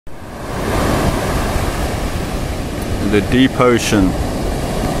the deep ocean,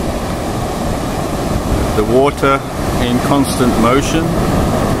 the water in constant motion,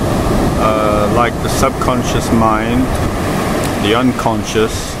 like the subconscious mind, the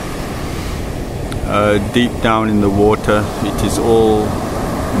unconscious, deep down in the water, it is all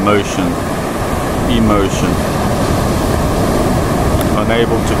motion, emotion,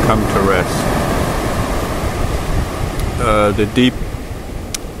 unable to come to rest. The deep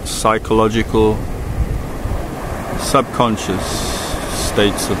psychological, subconscious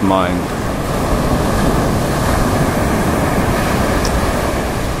states of mind.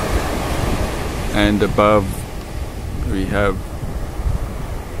 And above we have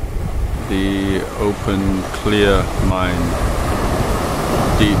the open, clear mind,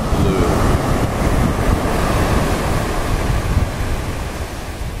 deep blue.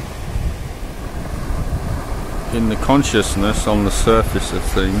 In the consciousness, on the surface of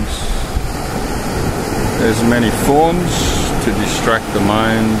things, there's many forms to distract the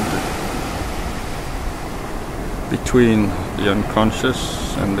mind between the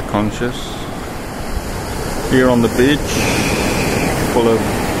unconscious and the conscious. Here on the beach, full of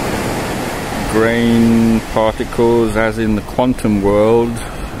grain particles, as in the quantum world,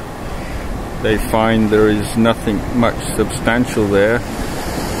 they find there is nothing much substantial there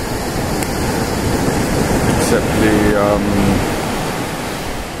except the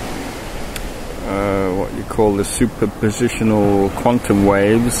what you call the superpositional quantum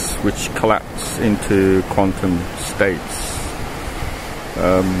waves, which collapse into quantum states.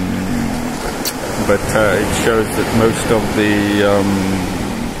 But it shows that most of the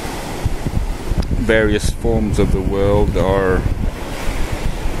various forms of the world are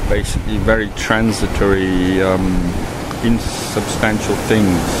basically very transitory, insubstantial things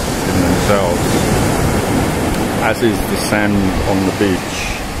in themselves, as is the sand on the beach,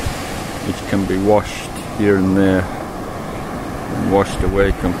 which can be washed here and there and washed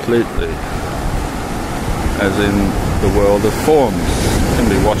away completely, as in the world of forms can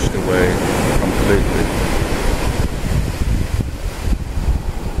be washed away completely,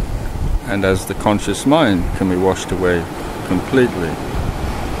 and as the conscious mind can be washed away completely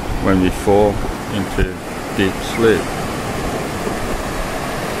when we fall into deep sleep,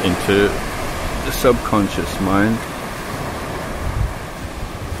 into the subconscious mind,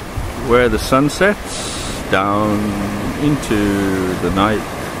 where the sun sets down into the night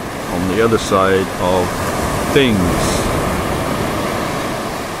on the other side of things.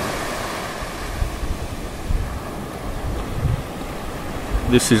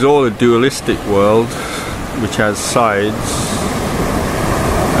 This is all a dualistic world which has sides,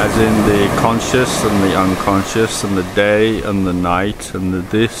 as in the conscious and the unconscious, and the day and the night, and the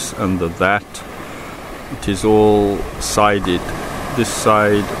this and the that. It is all sided, this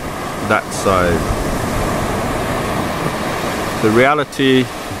side, that side. The reality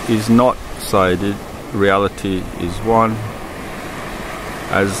is not sided, reality is one.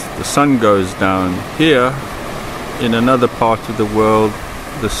 As the sun goes down here, in another part of the world,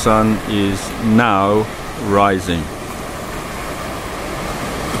 the sun is now rising.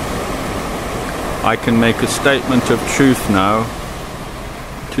 I can make a statement of truth now.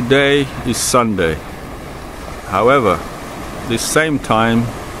 Today is Sunday. However, this same time,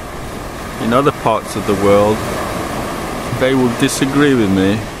 in other parts of the world, they will disagree with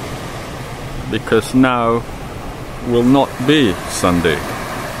me, because now will not be Sunday.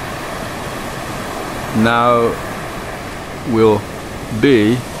 Now will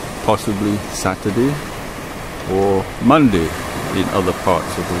be possibly Saturday or Monday in other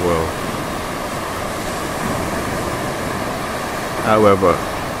parts of the world. However,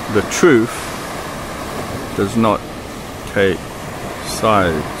 the truth does not take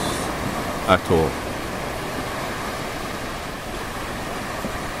sides at all.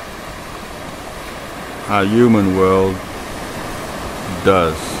 Our human world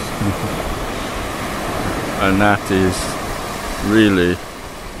does. And that is really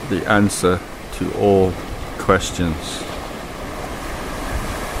the answer to all questions.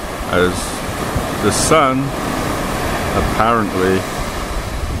 As the sun apparently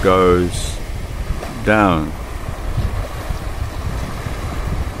goes down.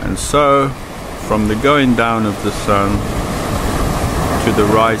 And so, from the going down of the sun to the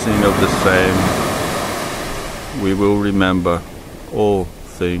rising of the same, we will remember all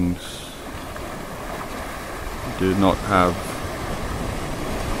things do not have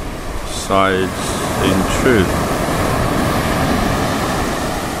sides in truth.